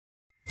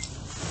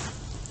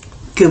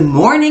Good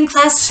morning,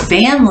 class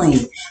family.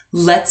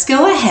 Let's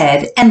go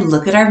ahead and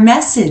look at our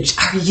message.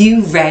 Are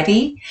you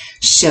ready?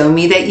 Show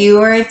me that you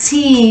are a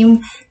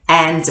team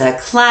and a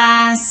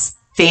class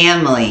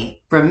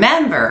family.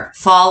 Remember,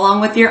 follow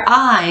along with your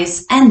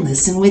eyes and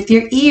listen with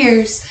your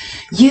ears.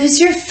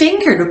 Use your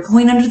finger to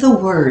point under the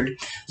word.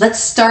 Let's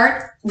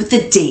start with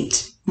the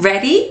date.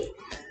 Ready?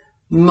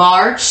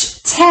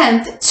 March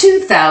 10th,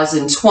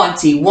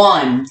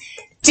 2021.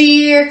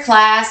 Dear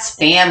class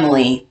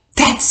family,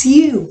 that's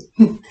you.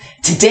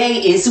 Today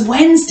is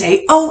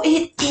Wednesday. Oh,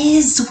 it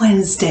is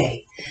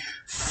Wednesday.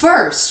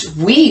 First,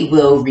 we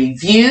will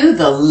review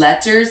the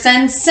letters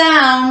and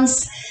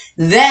sounds.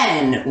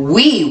 Then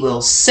we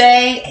will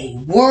say a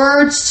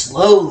word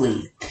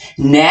slowly.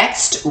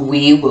 Next,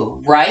 we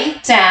will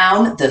write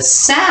down the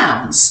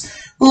sounds.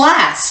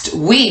 Last,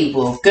 we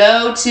will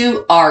go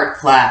to art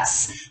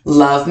class.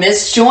 Love,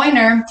 Miss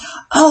Joyner.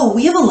 Oh,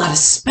 we have a lot of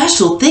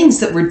special things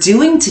that we're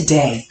doing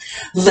today.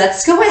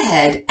 Let's go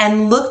ahead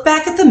and look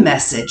back at the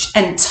message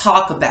and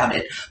talk about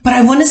it. But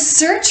I want to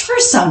search for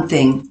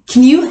something.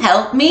 Can you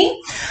help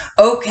me?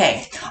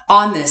 Okay,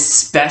 on this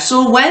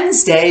special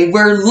Wednesday,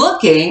 we're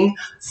looking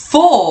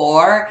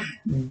for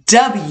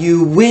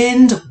W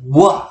and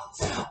W.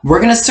 We're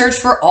going to search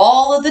for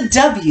all of the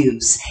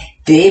W's.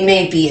 They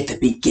may be at the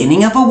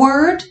beginning of a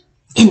word,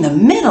 in the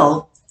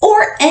middle,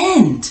 or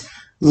end.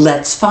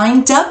 Let's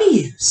find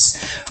W's.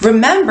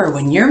 Remember,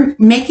 when you're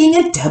making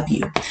a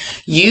W,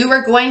 you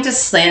are going to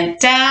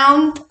slant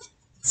down,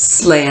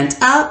 slant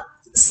up,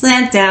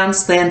 slant down,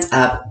 slant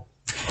up.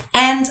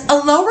 And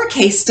a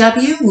lowercase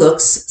w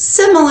looks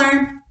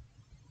similar.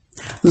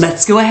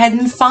 Let's go ahead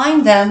and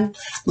find them,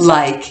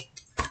 like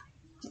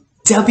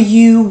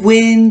W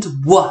and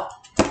W.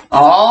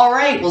 All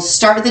right, we'll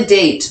start with the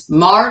date,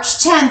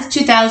 March 10th,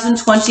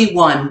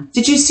 2021.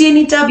 Did you see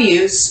any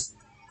W's?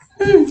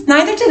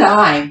 Neither did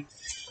I.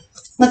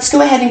 Let's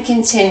go ahead and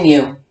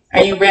continue.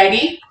 Are you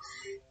ready?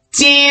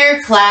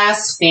 Dear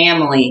class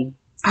family,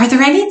 are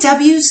there any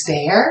W's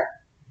there?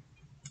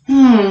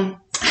 I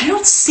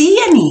don't see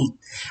any.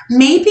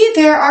 Maybe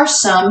there are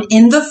some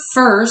in the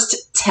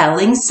first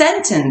telling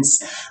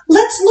sentence.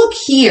 Let's look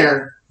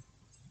here.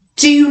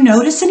 Do you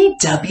notice any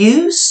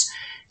W's?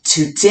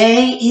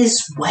 Today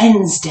is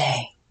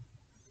Wednesday.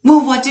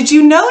 Well, what did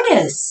you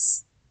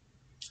notice?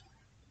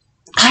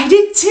 I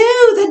did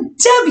too, the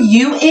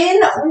W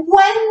in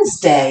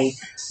Wednesday.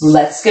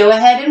 Let's go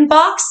ahead and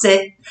box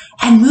it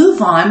and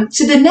move on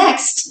to the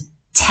next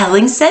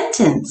telling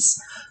sentence.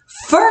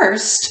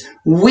 First,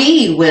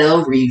 we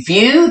will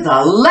review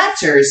the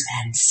letters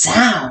and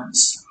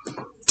sounds.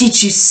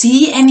 Did you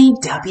see any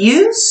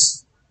W's?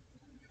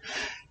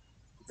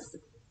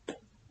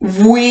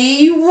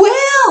 We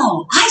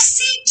will. I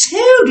see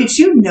two. Did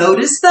you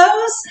notice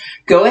those?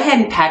 Go ahead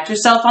and pat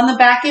yourself on the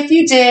back if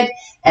you did.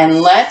 And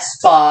let's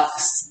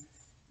box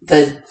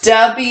the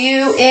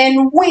W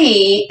in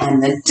we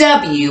and the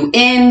W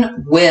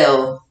in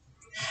will.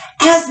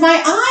 As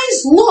my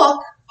eyes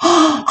look,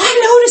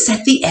 I notice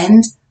at the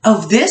end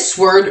of this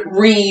word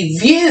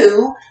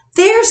review,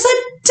 there's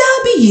a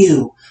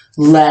W.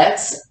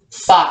 Let's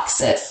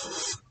box it.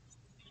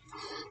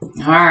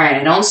 All right,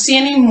 I don't see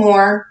any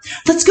more.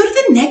 Let's go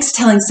to the next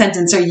telling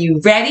sentence. Are you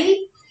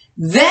ready?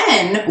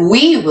 Then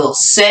we will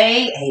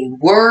say a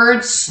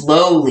word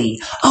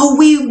slowly. Oh,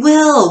 we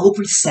will. We'll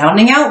be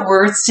sounding out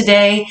words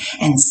today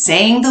and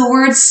saying the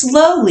word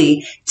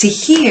slowly to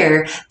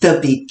hear the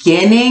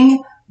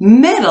beginning,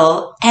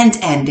 middle, and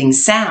ending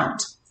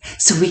sound.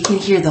 So we can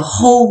hear the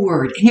whole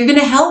word. And you're going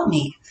to help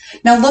me.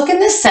 Now look in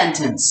this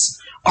sentence.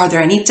 Are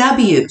there any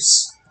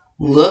W's?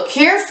 Look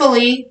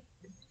carefully.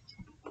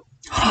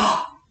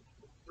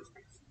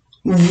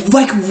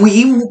 Like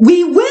we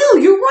will.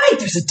 You're right.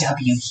 There's a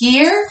W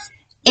here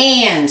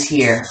and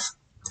here.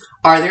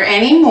 Are there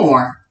any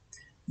more?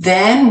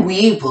 Then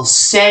we will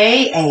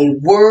say a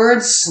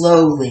word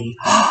slowly.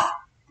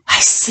 I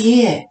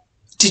see it.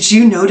 Did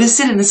you notice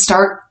it in the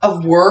start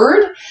of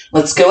word?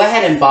 Let's go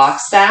ahead and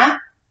box that.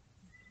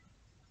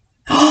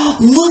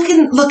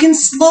 Looking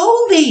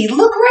slowly.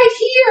 Look right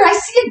here. I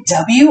see a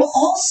W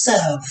also.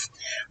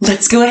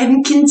 Let's go ahead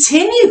and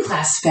continue,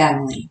 class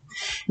family.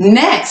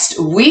 Next,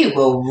 we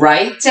will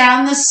write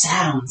down the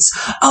sounds.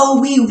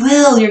 Oh, we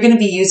will. You're going to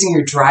be using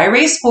your dry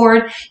erase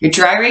board, your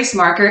dry erase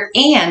marker,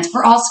 and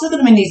we're also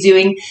going to be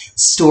doing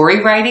story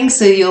writing,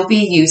 so you'll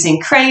be using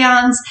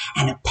crayons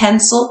and a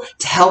pencil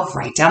to help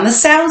write down the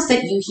sounds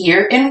that you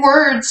hear in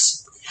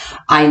words.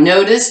 I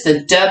noticed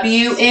the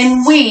W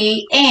in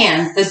we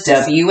and the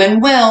W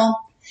in will.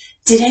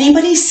 Did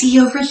anybody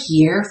see over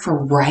here for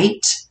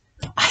right?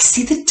 I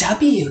see the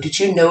W. Did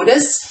you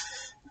notice?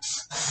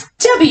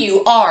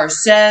 WR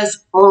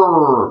says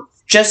R.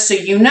 Just so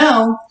you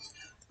know,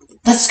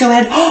 Let's go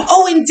ahead.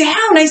 Oh, and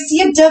down, I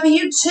see a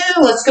W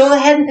too. Let's go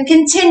ahead and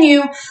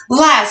continue.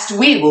 Last,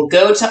 we will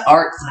go to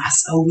art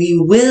class. Oh, we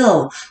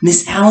will.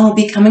 Miss Allen will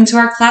be coming to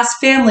our class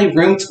family,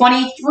 room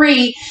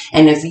 23.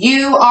 And if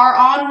you are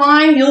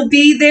online, you'll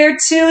be there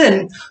too.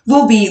 And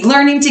we'll be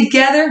learning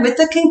together with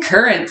the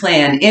concurrent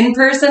plan, in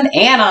person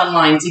and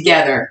online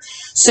together.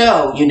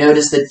 So you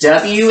notice the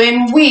W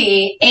in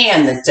we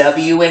and the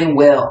W in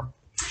will.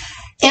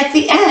 At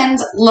the end,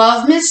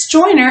 love Miss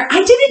Joyner,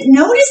 I didn't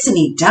notice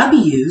any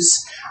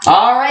W's.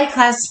 All right,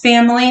 class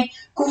family,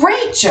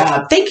 great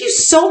job. Thank you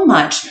so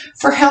much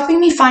for helping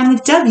me find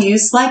the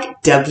W's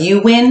like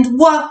W and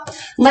W.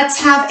 Let's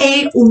have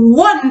a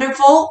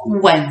wonderful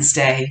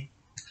Wednesday.